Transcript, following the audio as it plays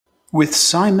With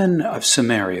Simon of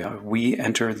Samaria we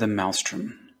enter the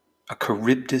maelstrom, a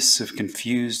Charybdis of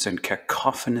confused and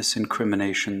cacophonous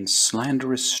incriminations,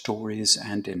 slanderous stories,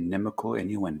 and inimical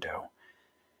innuendo.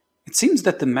 It seems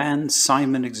that the man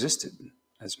Simon existed,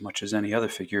 as much as any other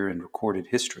figure in recorded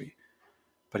history,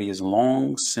 but he has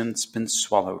long since been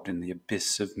swallowed in the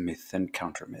abyss of myth and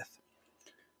countermyth.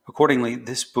 Accordingly,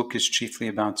 this book is chiefly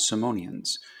about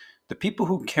Simonians, the people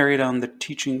who carried on the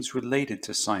teachings related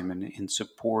to Simon in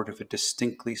support of a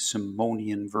distinctly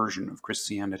Simonian version of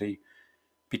Christianity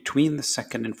between the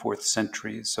 2nd and 4th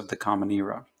centuries of the Common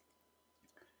Era.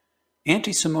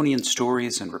 Anti-Simonian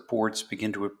stories and reports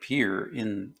begin to appear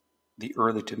in the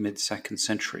early to mid-2nd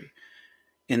century.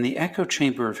 In the echo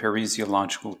chamber of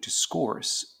heresiological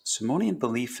discourse, Simonian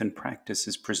belief and practice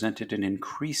is presented in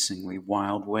increasingly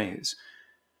wild ways.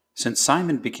 Since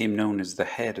Simon became known as the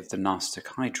head of the Gnostic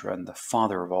Hydra and the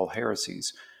father of all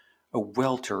heresies, a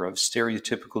welter of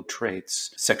stereotypical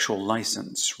traits, sexual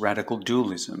license, radical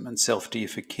dualism, and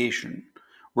self-deification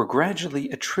were gradually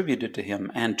attributed to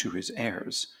him and to his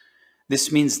heirs.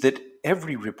 This means that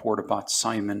every report about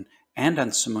Simon and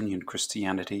on Simonian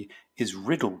Christianity is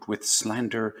riddled with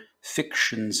slander,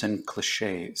 fictions, and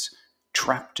cliches.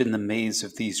 Trapped in the maze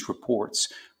of these reports,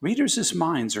 readers'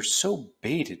 minds are so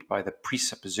baited by the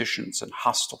presuppositions and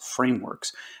hostile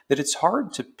frameworks that it's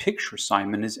hard to picture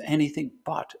Simon as anything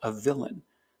but a villain.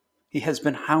 He has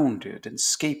been hounded and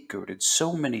scapegoated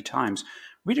so many times,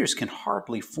 readers can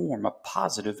hardly form a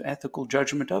positive ethical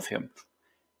judgment of him.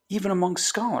 Even among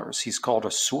scholars, he's called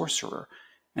a sorcerer,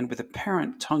 and with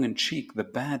apparent tongue-in-cheek, the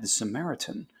bad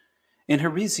Samaritan. In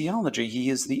heresiology, he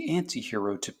is the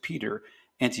anti-hero to Peter,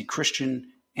 anti-Christian,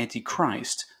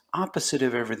 anti-Christ, opposite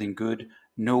of everything good,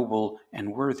 noble,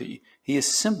 and worthy. He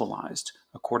is symbolized,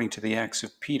 according to the Acts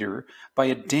of Peter, by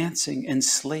a dancing,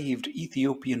 enslaved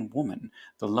Ethiopian woman,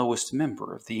 the lowest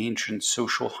member of the ancient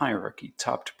social hierarchy,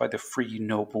 topped by the free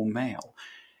noble male.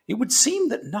 It would seem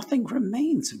that nothing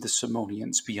remains of the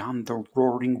Simonians beyond the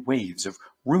roaring waves of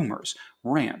rumors,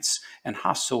 rants, and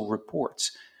hostile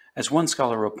reports. As one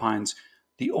scholar opines,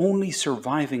 the only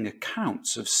surviving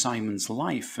accounts of Simon's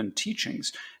life and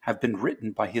teachings have been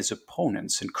written by his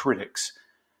opponents and critics.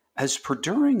 As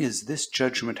perduring as this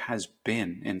judgment has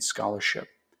been in scholarship,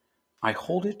 I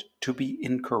hold it to be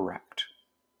incorrect.